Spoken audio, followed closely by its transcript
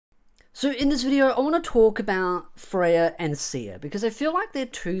So in this video, I want to talk about Freya and Sia, because I feel like they're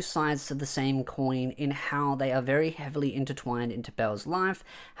two sides to the same coin in how they are very heavily intertwined into Belle's life,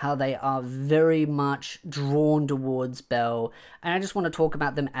 how they are very much drawn towards Belle, and I just want to talk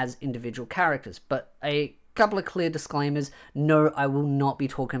about them as individual characters. But a couple of clear disclaimers: no, I will not be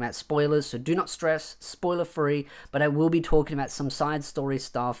talking about spoilers, so do not stress, spoiler free, but I will be talking about some side story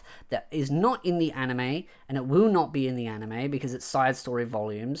stuff that is not in the anime, and it will not be in the anime because it's side story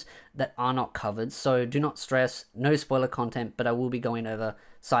volumes that are not covered. So do not stress, no spoiler content, but I will be going over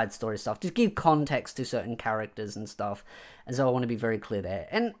side story stuff to give context to certain characters and stuff, and so I want to be very clear there.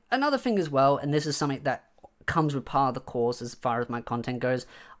 And another thing as well, and this is something that comes with part of the course as far as my content goes,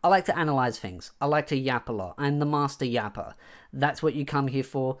 I like to analyze things. I like to yap a lot. I'm the master yapper. That's what you come here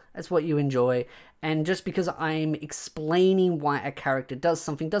for. That's what you enjoy. And just because I'm explaining why a character does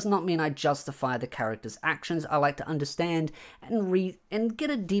something does not mean I justify the character's actions. I like to understand and read and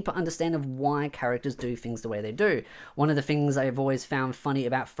get a deeper understanding of why characters do things the way they do. One of the things I've always found funny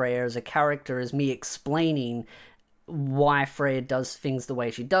about Freya as a character is me explaining why Freya does things the way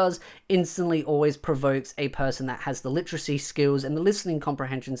she does instantly always provokes a person that has the literacy skills and the listening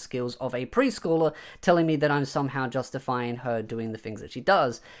comprehension skills of a preschooler, telling me that I'm somehow justifying her doing the things that she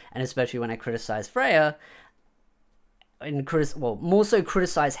does. And especially when I criticize Freya, and more so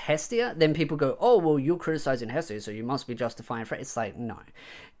criticize Hestia, then people go, oh, well, you're criticizing Hestia, so you must be justifying Freya. It's like, no.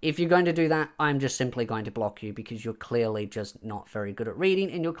 If you're going to do that, I'm just simply going to block you because you're clearly just not very good at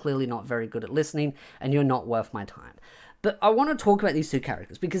reading, and you're clearly not very good at listening, and you're not worth my time. But I want to talk about these two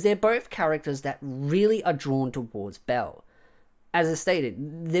characters because they're both characters that really are drawn towards Belle. As I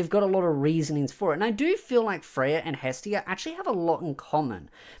stated, they've got a lot of reasonings for it. And I do feel like Freya and Hestia actually have a lot in common.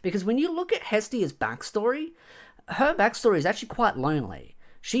 Because when you look at Hestia's backstory, her backstory is actually quite lonely.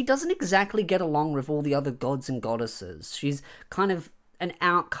 She doesn't exactly get along with all the other gods and goddesses. She's kind of an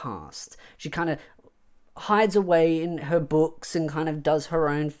outcast. She kind of hides away in her books and kind of does her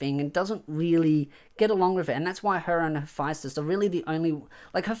own thing and doesn't really get along with it. And that's why her and Hephaestus are really the only...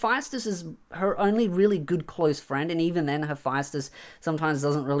 Like, Hephaestus is her only really good close friend, and even then Hephaestus sometimes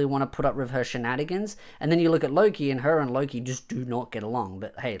doesn't really want to put up with her shenanigans. And then you look at Loki, and her and Loki just do not get along.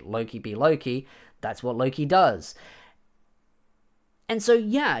 But hey, Loki be Loki. That's what Loki does. And so,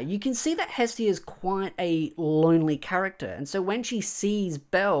 yeah, you can see that Hestia is quite a lonely character. And so when she sees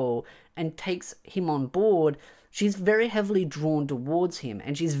Belle and takes him on board, she's very heavily drawn towards him.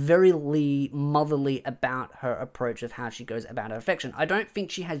 And she's very motherly about her approach of how she goes about her affection. I don't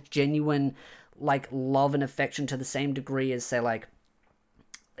think she has genuine, like, love and affection to the same degree as, say, like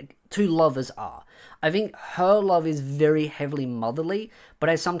two lovers are. I think her love is very heavily motherly, but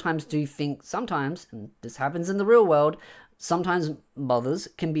I sometimes do think, and this happens in the real world, sometimes mothers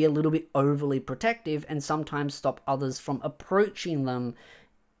can be a little bit overly protective and sometimes stop others from approaching them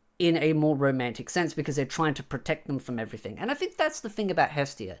in a more romantic sense because they're trying to protect them from everything. And I think that's the thing about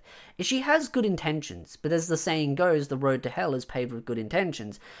Hestia, is she has good intentions, but as the saying goes, the road to hell is paved with good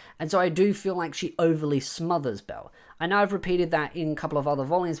intentions. And so I do feel like she overly smothers Belle. I know I've repeated that in a couple of other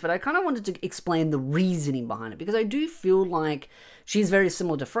volumes, but I kind of wanted to explain the reasoning behind it, because I do feel like she's very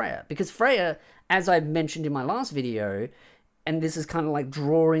similar to Freya. Because Freya, as I mentioned in my last video, and this is kind of like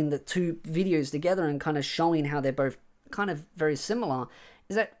drawing the two videos together and kind of showing how they're both kind of very similar,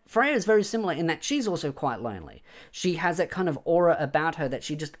 is that Freya is very similar in that she's also quite lonely. She has that kind of aura about her that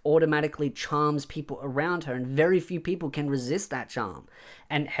she just automatically charms people around her, and very few people can resist that charm.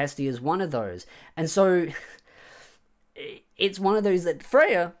 And Hestia is one of those. And so it's one of those that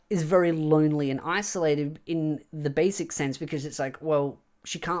Freya is very lonely and isolated in the basic sense, because it's like, well,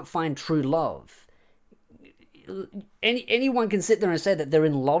 she can't find true love. Anyone can sit there and say that they're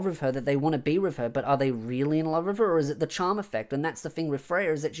in love with her, that they want to be with her, but are they really in love with her, or is it the charm effect? And that's the thing with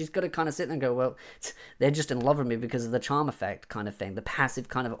Freya, is that she's got to kind of sit there and go, well, they're just in love with me because of the charm effect kind of thing, the passive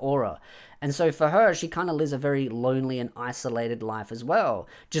kind of aura. And so for her, she kind of lives a very lonely and isolated life as well.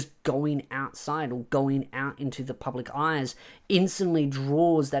 Just going outside or going out into the public eyes instantly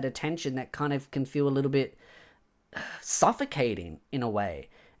draws that attention that kind of can feel a little bit suffocating in a way.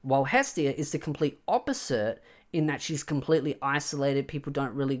 While Hestia is the complete opposite, in that she's completely isolated. People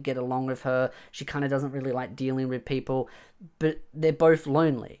don't really get along with her. She kind of doesn't really like dealing with people. But they're both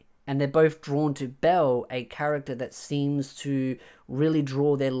lonely. And they're both drawn to Belle, a character that seems to really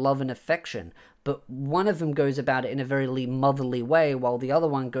draw their love and affection. But one of them goes about it in a very motherly way, while the other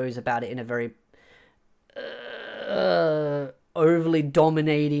one goes about it in a very overly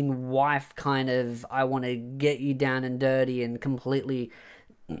dominating wife kind of, I want to get you down and dirty and completely,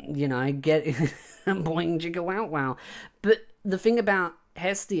 you know, get boing chicka wow wow. But the thing about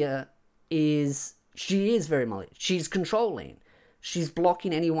Hestia is she is very molly. She's controlling. She's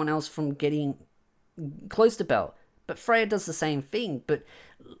blocking anyone else from getting close to Belle. But Freya does the same thing. But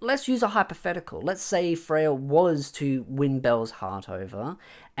let's use a hypothetical. Let's say Freya was to win Belle's heart over,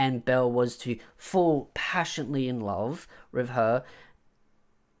 and Belle was to fall passionately in love with her.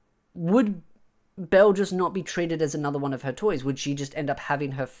 Would Belle just not be treated as another one of her toys? Would she just end up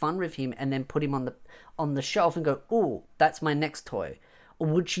having her fun with him and then put him on the shelf and go, "Oh, that's my next toy"? Or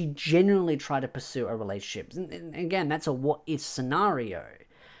would she genuinely try to pursue a relationship? And again, that's a what-if scenario.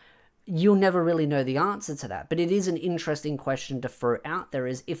 You'll never really know the answer to that. But it is an interesting question to throw out there,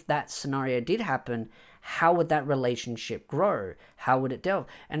 is if that scenario did happen, how would that relationship grow? How would it delve?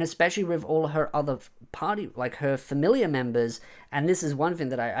 And especially with all her other party, like her familiar members, and this is one thing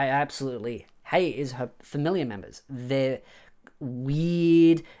that I absolutely hate, is her familiar members. They're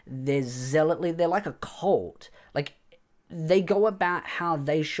weird, they're zealotly, they're like a cult. Like, they go about how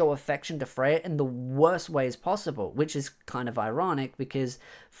they show affection to Freya in the worst ways possible, which is kind of ironic because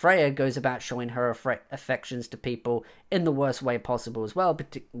Freya goes about showing her affections to people in the worst way possible as well,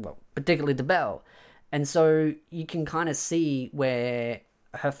 particularly to Belle. And so you can kind of see where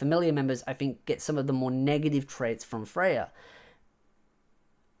her familiar members, I think, get some of the more negative traits from Freya.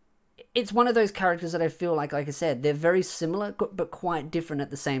 It's one of those characters that I feel like I said, they're very similar, but quite different at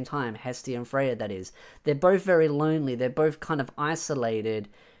the same time. Hestia and Freya, that is. They're both very lonely. They're both kind of isolated.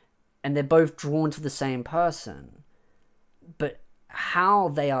 And they're both drawn to the same person. But how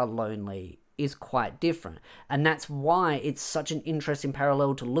they are lonely is quite different. And that's why it's such an interesting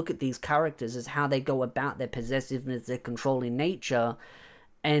parallel to look at these characters, as how they go about their possessiveness, their controlling nature,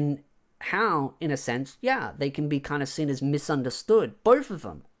 and how, in a sense, yeah, they can be kind of seen as misunderstood. Both of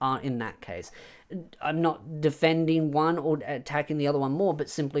them are in that case. I'm not defending one or attacking the other one more,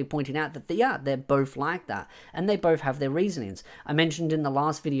 but simply pointing out that, they're both like that. And they both have their reasonings. I mentioned in the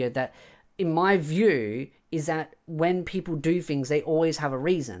last video that, in my view, is that when people do things, they always have a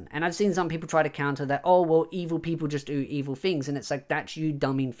reason. And I've seen some people try to counter that, oh, well, evil people just do evil things. And it's like, that's you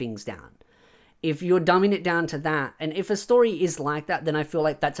dumbing things down. If you're dumbing it down to that, and if a story is like that, then I feel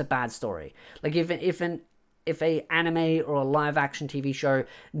like that's a bad story. Like if a anime or a live action TV show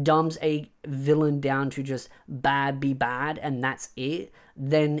dumbs a villain down to just be bad, and that's it,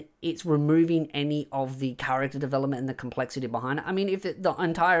 then it's removing any of the character development and the complexity behind it. I mean, if the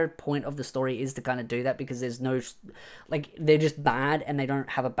entire point of the story is to kind of do that because there's no, like, they're just bad and they don't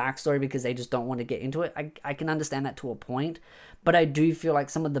have a backstory because they just don't want to get into it, I can understand that to a point. But I do feel like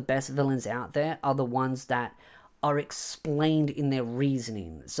some of the best villains out there are the ones that are explained in their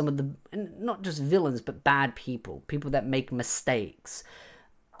reasoning. Some of the, not just villains, but bad people. People that make mistakes.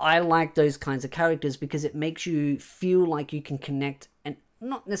 I like those kinds of characters because it makes you feel like you can connect, and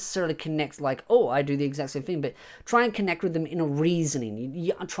not necessarily connect like, oh, I do the exact same thing, but try and connect with them in a reasoning.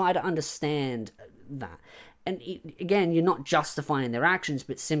 You try to understand that. And again, you're not justifying their actions,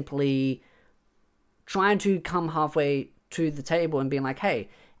 but simply trying to come halfway to the table and being like, hey,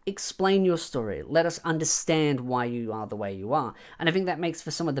 explain your story. Let us understand why you are the way you are. And I think that makes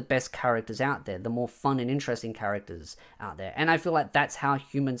for some of the best characters out there, the more fun and interesting characters out there. And I feel like that's how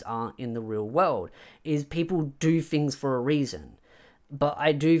humans are in the real world, is people do things for a reason. But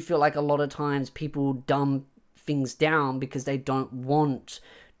I do feel like a lot of times people dumb things down because they don't want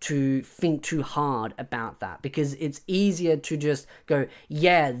to think too hard about that, because it's easier to just go,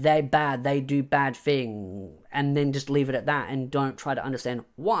 yeah, they're bad, they do bad thing, and then just leave it at that and don't try to understand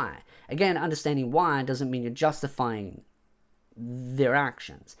why. Again, understanding why doesn't mean you're justifying their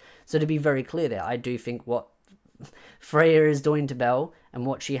actions. So to be very clear there, I do think what Freya is doing to Belle and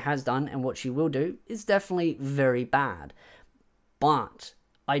what she has done and what she will do is definitely very bad. But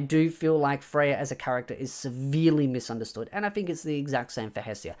I do feel like Freya as a character is severely misunderstood, and I think it's the exact same for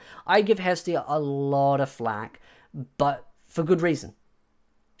Hestia. I give Hestia a lot of flack, but for good reason.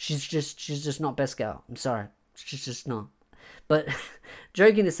 She's just not best girl. I'm sorry. She's just not. But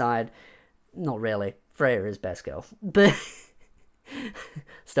joking aside, not really. Freya is best girl. But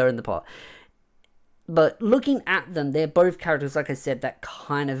stir in the pot. But looking at them, they're both characters, like I said, that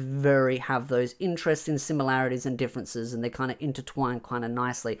kind of have those interesting similarities and differences, and they kind of intertwine kind of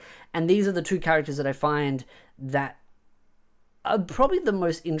nicely. And these are the two characters that I find that are probably the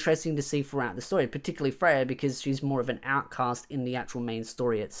most interesting to see throughout the story, particularly Freya, because she's more of an outcast in the actual main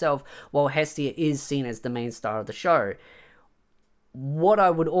story itself, while Hestia is seen as the main star of the show. What I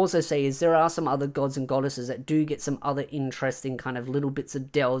would also say is there are some other gods and goddesses that do get some other interesting kind of little bits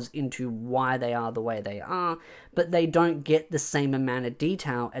of delves into why they are the way they are, but they don't get the same amount of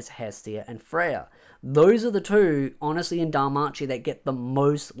detail as Hestia and Freya. Those are the two, honestly, in DanMachi that get the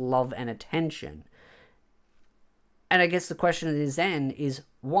most love and attention. And I guess the question is then is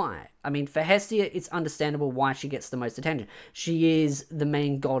why? I mean, for Hestia, it's understandable why she gets the most attention. She is the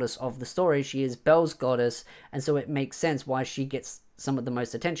main goddess of the story. She is Bel's goddess, and so it makes sense why she gets some of the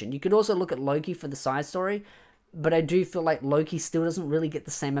most attention. You could also look at Loki for the side story, but I do feel like Loki still doesn't really get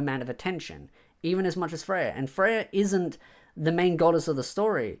the same amount of attention, even as much as Freya. And Freya isn't the main goddess of the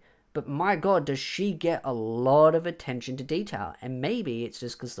story, but my god, does she get a lot of attention to detail. And maybe it's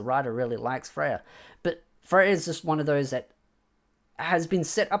just because the writer really likes Freya. But Freya is just one of those that has been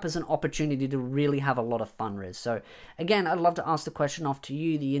set up as an opportunity to really have a lot of fun with. So again, I'd love to ask the question off to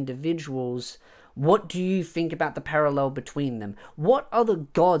you, the individuals. What do you think about the parallel between them? What other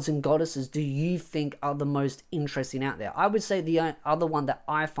gods and goddesses do you think are the most interesting out there? I would say the other one that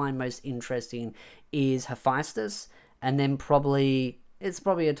I find most interesting is Hephaestus, and then it's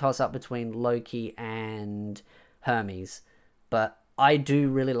probably a toss-up between Loki and Hermes. But I do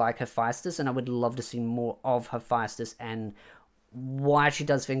really like Hephaestus, and I would love to see more of Hephaestus and why she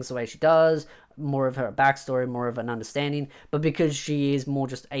does things the way she does, more of her backstory, more of an understanding. But because she is more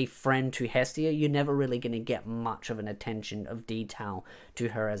just a friend to Hestia, you're never really going to get much of an attention of detail to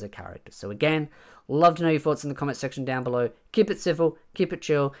her as a character. So again, love to know your thoughts in the comment section down below. Keep it civil, keep it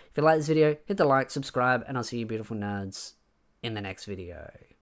chill. If you like this video, hit the like, subscribe, and I'll see you beautiful nerds in the next video.